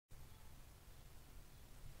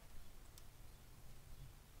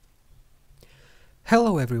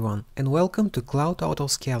Hello everyone and welcome to Cloud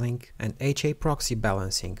Autoscaling and HA Proxy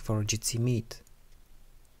Balancing for Jitsi Meet.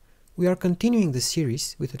 We are continuing the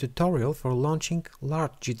series with a tutorial for launching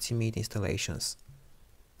large Jitsi Meet installations.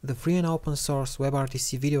 The free and open source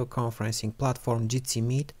WebRTC video conferencing platform Jitsi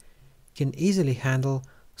Meet can easily handle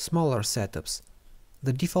smaller setups.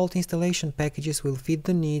 The default installation packages will fit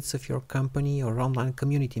the needs of your company or online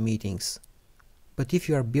community meetings. But if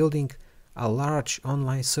you are building a large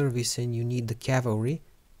online service and you need the cavalry,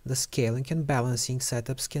 the scaling and balancing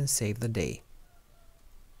setups can save the day.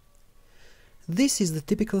 This is the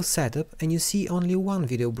typical setup and you see only one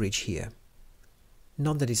video bridge here.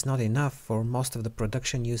 Not that it's not enough for most of the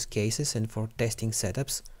production use cases and for testing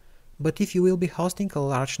setups, but if you will be hosting a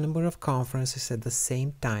large number of conferences at the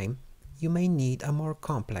same time, you may need a more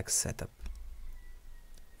complex setup.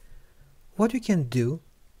 What you can do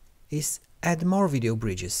is add more video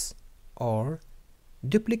bridges, or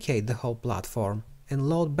duplicate the whole platform and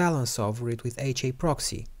load balance over it with HA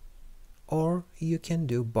proxy, or you can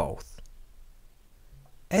do both.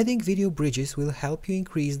 Adding video bridges will help you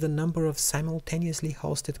increase the number of simultaneously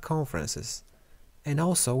hosted conferences and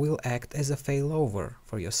also will act as a failover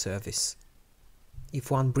for your service.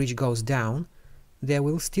 If one bridge goes down, there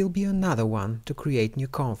will still be another one to create new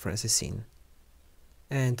conferences in.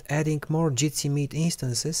 And adding more Jitsi Meet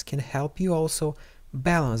instances can help you also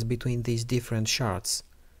balance between these different shards.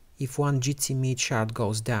 If one Jitsi Meet shard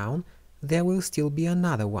goes down, there will still be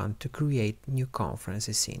another one to create new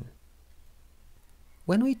conferences in.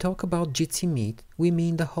 When we talk about Jitsi Meet, we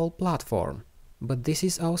mean the whole platform, but this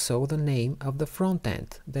is also the name of the front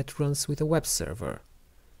end that runs with a web server.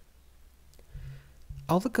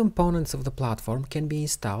 All the components of the platform can be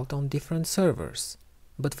installed on different servers,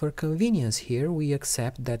 but for convenience here we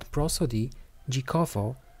accept that Prosody,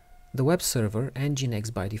 Gcofo, the web server and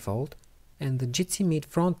Nginx by default, and the Jitsi Meet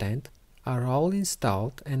frontend are all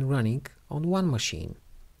installed and running on one machine.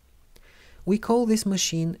 We call this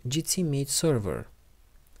machine Jitsi Meet server.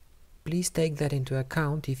 Please take that into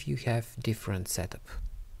account if you have different setup.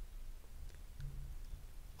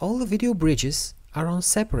 All the video bridges are on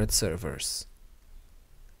separate servers.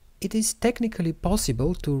 It is technically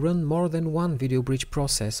possible to run more than one video bridge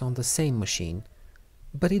process on the same machine,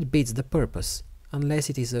 but it beats the purpose, unless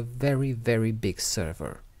it is a very big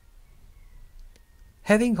server.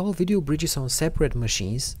 Having all video bridges on separate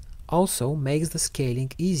machines also makes the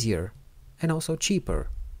scaling easier and also cheaper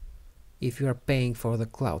if you are paying for the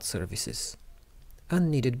cloud services.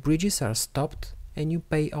 Unneeded bridges are stopped and you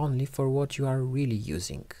pay only for what you are really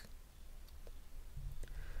using.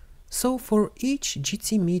 So for each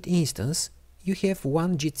Jitsi Meet instance, you have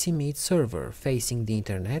one Jitsi Meet server facing the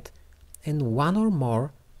internet and one or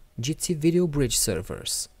more Jitsi video bridge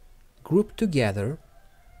servers, grouped together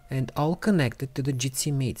and all connected to the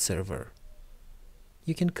Jitsi Meet server.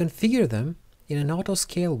 You can configure them in an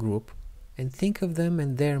autoscale group and think of them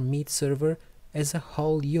and their Meet server as a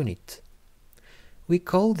whole unit. We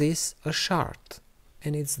call this a shard,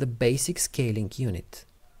 and it's the basic scaling unit.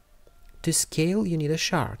 To scale, you need a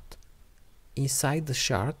shard. Inside the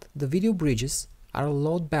shard, the video bridges are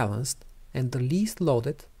load balanced and the least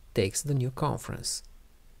loaded takes the new conference.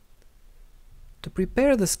 To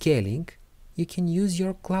prepare the scaling, you can use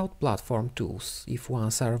your cloud platform tools if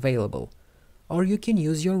ones are available, or you can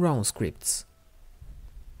use your own scripts.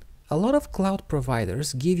 A lot of cloud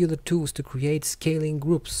providers give you the tools to create scaling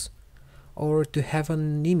groups, or to have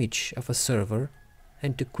an image of a server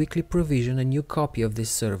and to quickly provision a new copy of this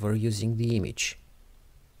server using the image.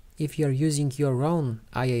 If you are using your own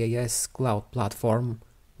IaaS cloud platform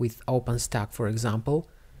with OpenStack, for example,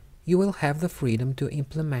 you will have the freedom to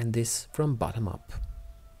implement this from bottom up.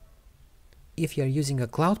 If you are using a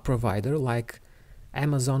cloud provider like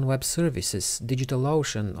Amazon Web Services,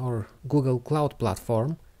 DigitalOcean or Google Cloud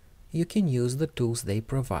Platform, you can use the tools they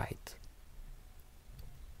provide.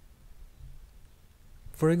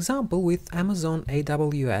 For example, with Amazon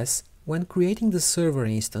AWS, when creating the server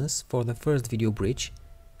instance for the first video bridge,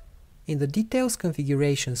 in the Details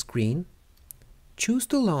configuration screen, choose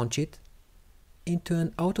to launch it into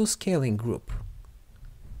an autoscaling group.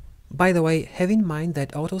 By the way, have in mind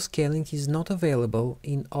that autoscaling is not available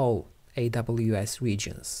in all AWS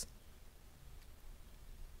regions.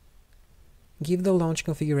 Give the launch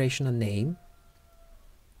configuration a name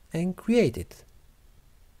and create it.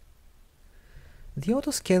 The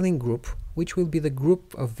autoscaling group, which will be the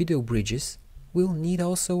group of video bridges, will need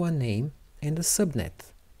also a name and a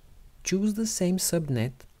subnet. Choose the same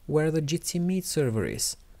subnet where the Jitsi Meet server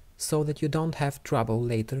is, so that you don't have trouble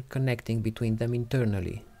later connecting between them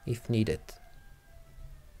internally, if needed.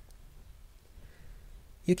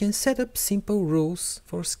 You can set up simple rules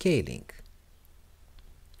for scaling.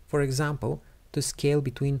 for example, to scale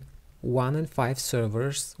between 1 and 5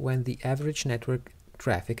 servers when the average network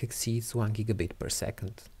traffic exceeds 1 gigabit per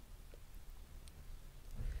second.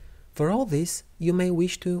 For all this, you may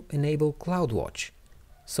wish to enable CloudWatch,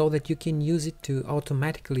 so that you can use it to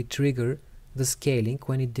automatically trigger the scaling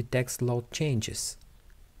when it detects load changes.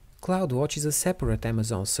 CloudWatch is a separate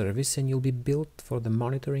Amazon service and will be built for the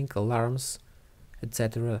monitoring, alarms,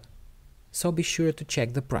 etc., so be sure to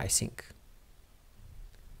check the pricing.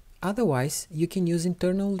 Otherwise, you can use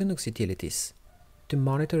internal Linux utilities to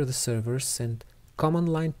monitor the servers and command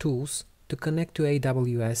line tools to connect to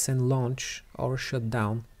AWS and launch or shut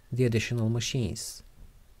down the additional machines.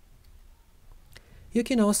 You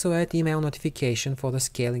can also add email notification for the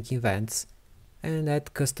scaling events and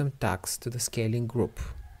add custom tags to the scaling group.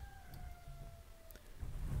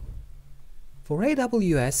 For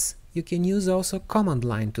AWS, you can use also command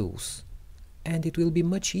line tools, and it will be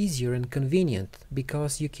much easier and convenient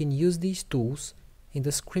because you can use these tools in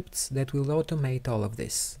the scripts that will automate all of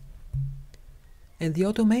this. And the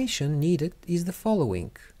automation needed is the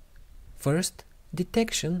following. First,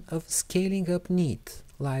 detection of scaling up need,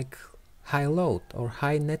 like high load or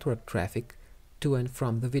high network traffic to and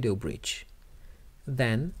from the video bridge.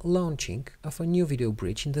 Then, launching of a new video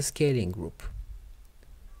bridge in the scaling group.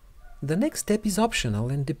 The next step is optional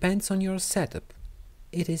and depends on your setup.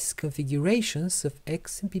 It is configurations of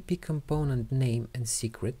XMPP component name and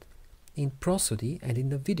secret in prosody and in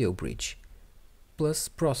the video bridge, plus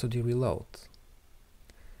prosody reload.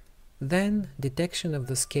 Then, detection of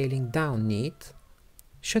the scaling down need,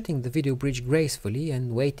 shutting the video bridge gracefully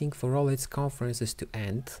and waiting for all its conferences to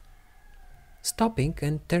end, stopping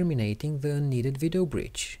and terminating the unneeded video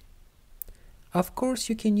bridge. Of course,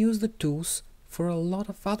 you can use the tools for a lot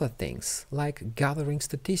of other things, like gathering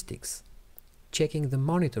statistics, checking the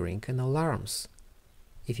monitoring and alarms,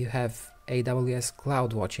 if you have AWS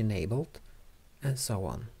CloudWatch enabled, and so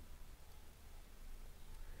on.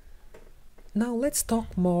 Now let's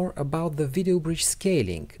talk more about the video bridge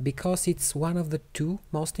scaling, because it's one of the two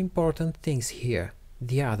most important things here,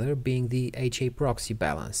 the other being the HA proxy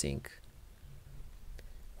balancing.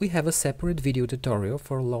 We have a separate video tutorial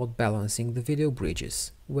for load balancing the video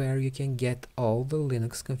bridges, where you can get all the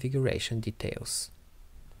Linux configuration details.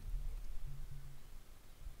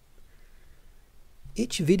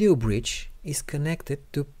 Each video bridge is connected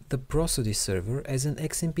to the prosody server as an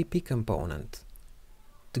XMPP component.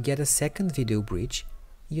 To get a second video bridge,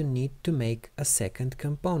 you need to make a second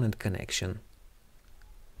component connection.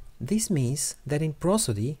 This means that in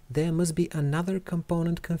prosody there must be another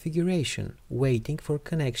component configuration waiting for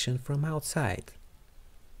connection from outside.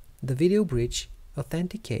 The video bridge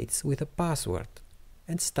authenticates with a password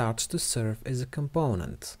and starts to serve as a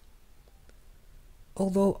component.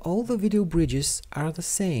 Although all the video bridges are the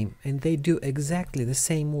same and they do exactly the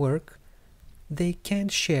same work, they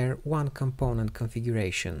can't share one component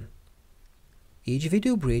configuration. Each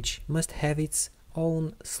video bridge must have its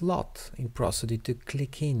own slot in prosody to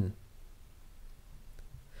click in.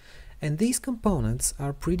 And these components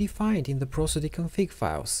are predefined in the prosody config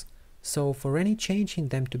files, so for any change in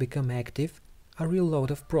them to become active, a reload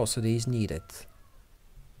of prosody is needed.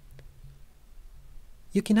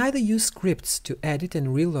 You can either use scripts to edit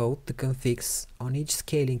and reload the configs on each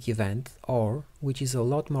scaling event, or, which is a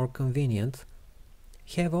lot more convenient,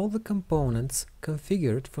 have all the components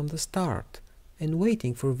configured from the start and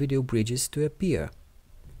waiting for video bridges to appear.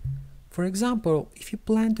 For example, if you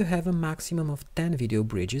plan to have a maximum of 10 video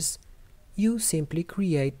bridges, you simply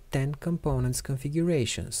create 10 components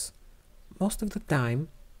configurations. Most of the time,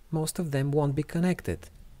 most of them won't be connected,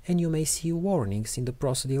 and you may see warnings in the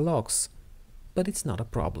prosody logs, but it's not a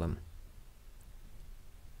problem.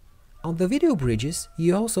 On the video bridges,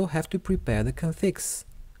 you also have to prepare the configs.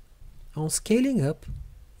 On scaling up,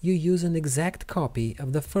 you use an exact copy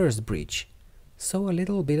of the first bridge, so a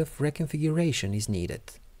little bit of reconfiguration is needed.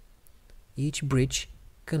 Each bridge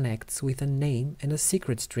connects with a name and a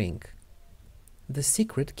secret string. The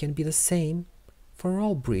secret can be the same for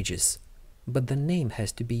all bridges, but the name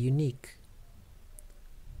has to be unique.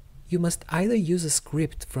 You must either use a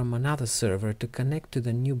script from another server to connect to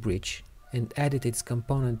the new bridge and edit its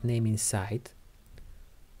component name inside,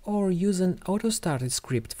 or use an auto-started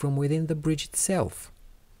script from within the bridge itself,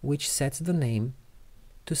 which sets the name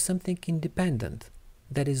to something independent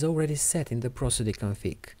that is already set in the prosody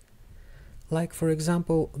config, like for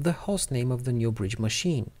example the hostname of the new bridge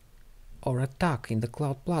machine, or a tag in the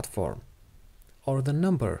cloud platform, or the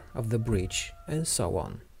number of the bridge, and so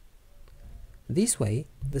on. This way,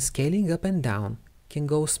 the scaling up and down can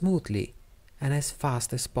go smoothly and as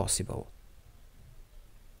fast as possible.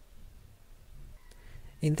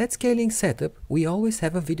 In that scaling setup, we always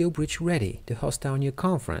have a video bridge ready to host our new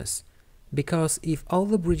conference, because if all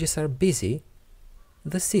the bridges are busy,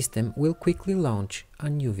 the system will quickly launch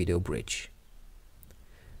a new video bridge.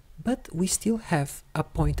 But we still have a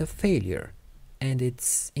point of failure, and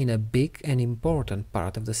it's in a big and important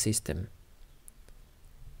part of the system.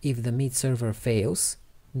 If the Meet server fails,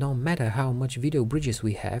 no matter how much video bridges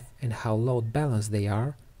we have and how load balanced they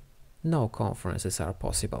are, no conferences are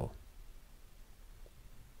possible.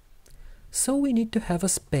 So we need to have a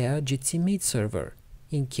spare Jitsi Meet server,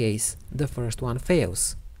 in case the first one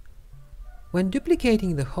fails. When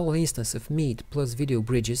duplicating the whole instance of Meet plus video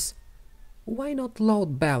bridges, why not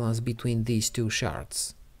load balance between these two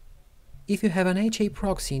shards? If you have an HA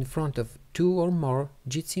proxy in front of 2 or more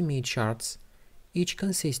Jitsi Meet shards, each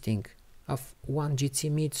consisting of one Jitsi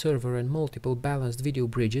Meet server and multiple balanced video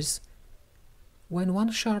bridges, when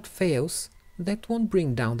one shard fails, that won't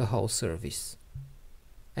bring down the whole service.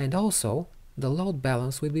 And also, the load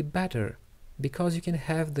balance will be better, because you can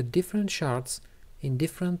have the different shards in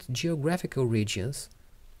different geographical regions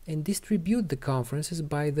and distribute the conferences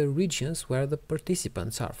by the regions where the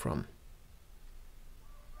participants are from.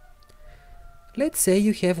 Let's say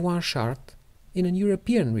you have one shard in an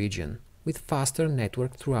European region with faster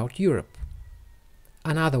network throughout Europe,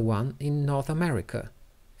 another one in North America,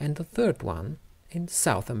 and the third one in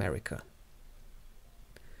South America.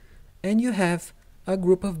 And you have a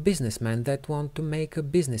group of businessmen that want to make a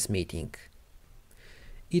business meeting.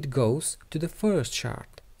 It goes to the first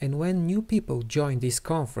shard, and when new people join this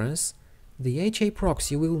conference, the HA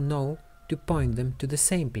proxy will know to point them to the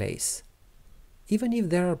same place. Even if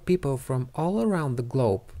there are people from all around the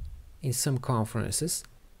globe in some conferences,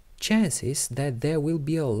 chances that there will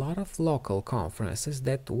be a lot of local conferences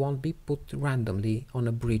that won't be put randomly on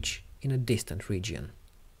a bridge in a distant region.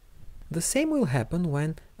 The same will happen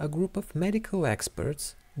when a group of medical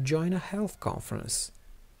experts join a health conference,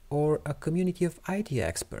 or a community of IT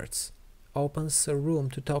experts opens a room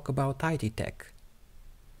to talk about IT tech.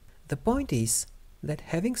 The point is that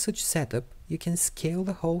having such setup, you can scale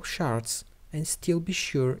the whole shards and still be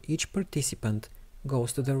sure each participant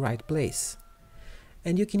goes to the right place.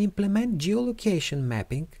 And you can implement geolocation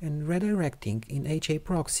mapping and redirecting in HA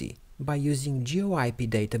proxy by using geo-IP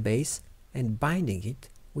database and binding it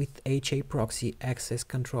with HA proxy access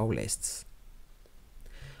control lists.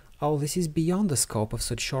 All this is beyond the scope of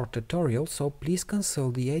such short tutorial, so please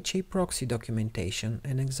consult the HA proxy documentation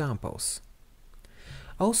and examples.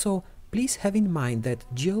 Also, please have in mind that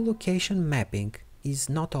geolocation mapping is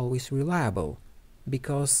not always reliable,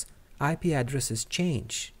 because IP addresses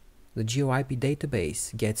change, the geo-IP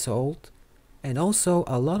database gets old, and also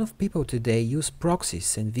a lot of people today use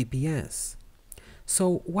proxies and VPNs.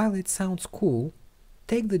 So while it sounds cool,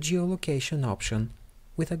 take the geolocation option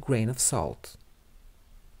with a grain of salt.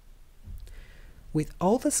 With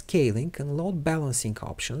all the scaling and load balancing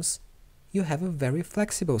options, you have a very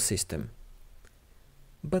flexible system.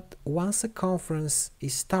 But once a conference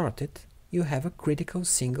is started, you have a critical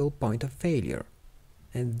single point of failure,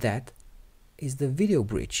 and that is the video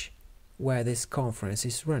bridge where this conference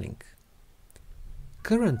is running.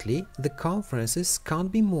 Currently, the conferences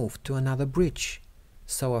can't be moved to another bridge,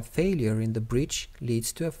 so a failure in the bridge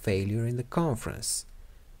leads to a failure in the conference.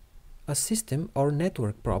 A system or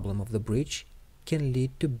network problem of the bridge can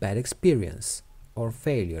lead to bad experience or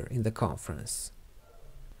failure in the conference.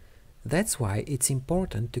 That's why it's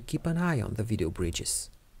important to keep an eye on the video bridges.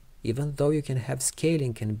 Even though you can have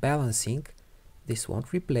scaling and balancing, this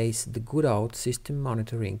won't replace the good old system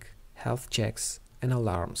monitoring, health checks and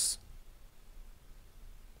alarms.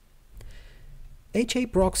 HA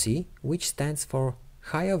proxy, which stands for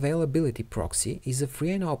High Availability Proxy, is a free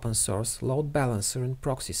and open source load balancer and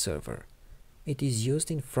proxy server. It is used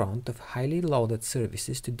in front of highly loaded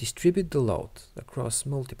services to distribute the load across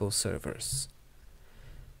multiple servers.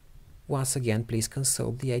 Once again, please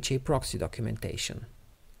consult the HA proxy documentation.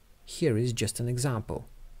 Here is just an example.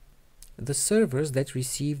 The servers that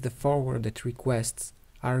receive the forwarded requests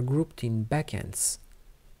are grouped in backends.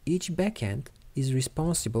 Each backend is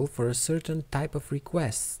responsible for a certain type of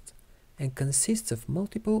request and consists of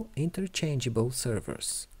multiple interchangeable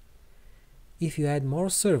servers. If you add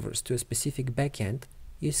more servers to a specific backend,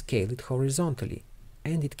 you scale it horizontally,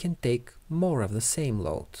 and it can take more of the same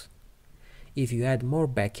load. If you add more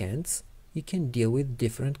backends, you can deal with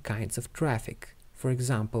different kinds of traffic, for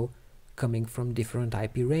example, coming from different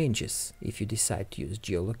IP ranges if you decide to use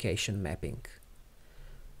geolocation mapping.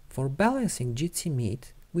 For balancing Jitsi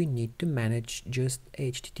Meet, we need to manage just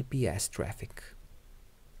HTTPS traffic.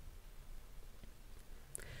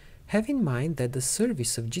 Have in mind that the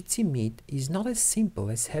service of Jitsi Meet is not as simple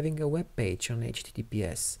as having a web page on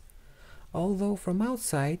HTTPS, although from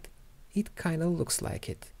outside it kinda looks like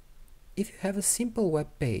it. If you have a simple web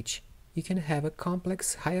page, you can have a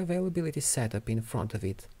complex high availability setup in front of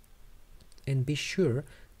it, and be sure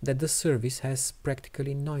that the service has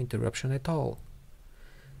practically no interruption at all.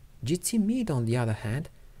 Jitsi Meet, on the other hand,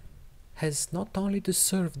 has not only to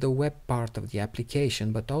serve the web part of the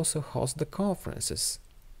application but also host the conferences,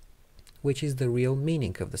 which is the real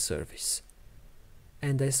meaning of the service.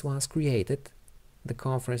 And as once created, the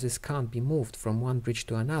conferences can't be moved from one bridge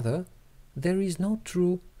to another. There is no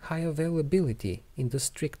true high availability in the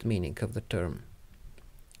strict meaning of the term.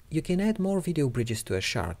 You can add more video bridges to a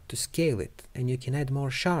shard to scale it, and you can add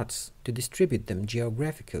more shards to distribute them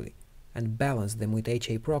geographically and balance them with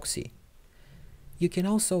HA proxy. You can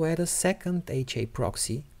also add a second HA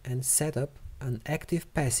proxy and set up an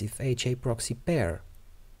active-passive HA proxy pair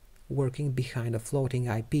working behind a floating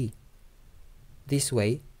IP. This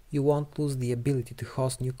way, you won't lose the ability to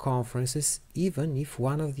host new conferences even if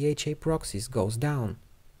one of the HA proxies goes down.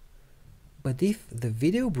 But if the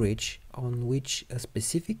video bridge on which a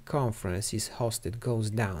specific conference is hosted goes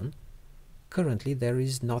down, currently there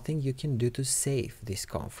is nothing you can do to save this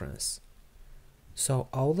conference. So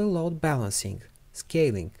all the load balancing,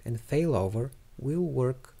 scaling and failover will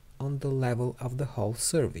work on the level of the whole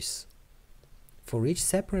service. For each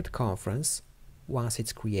separate conference, once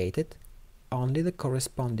it's created, only the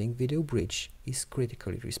corresponding video bridge is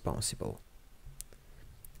critically responsible.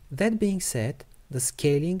 That being said, the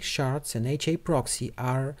scaling, shards and HA proxy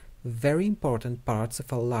are very important parts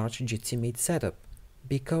of a large Jitsi Meet setup,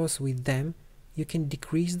 because with them you can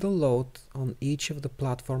decrease the load on each of the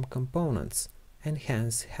platform components and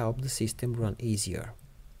hence help the system run easier.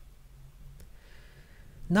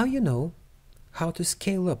 Now you know how to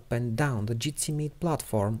scale up and down the Jitsi Meet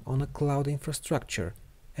platform on a cloud infrastructure,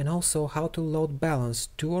 and also how to load balance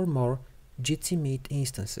 2 or more Jitsi Meet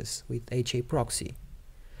instances with HA proxy.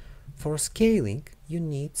 For scaling, you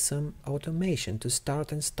need some automation to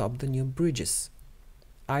start and stop the new bridges,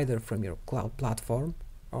 either from your cloud platform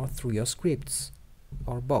or through your scripts,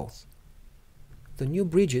 or both. The new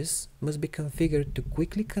bridges must be configured to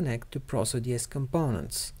quickly connect to ProxyDS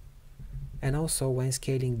components, and also when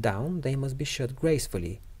scaling down they must be shut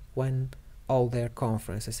gracefully when all their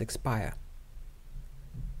conferences expire.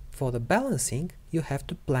 For the balancing, you have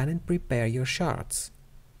to plan and prepare your shards.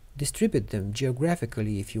 Distribute them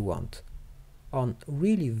geographically if you want. On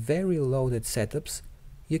really very loaded setups,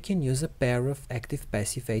 you can use a pair of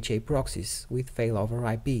active-passive HA proxies with failover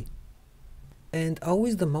IP. And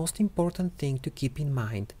always the most important thing to keep in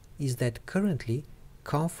mind is that currently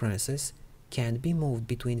conferences can't be moved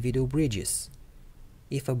between video bridges.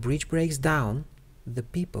 If a bridge breaks down, the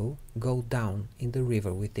people go down in the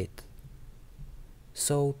river with it.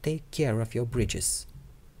 So take care of your bridges.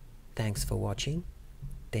 Thanks for watching.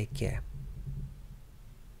 Take care.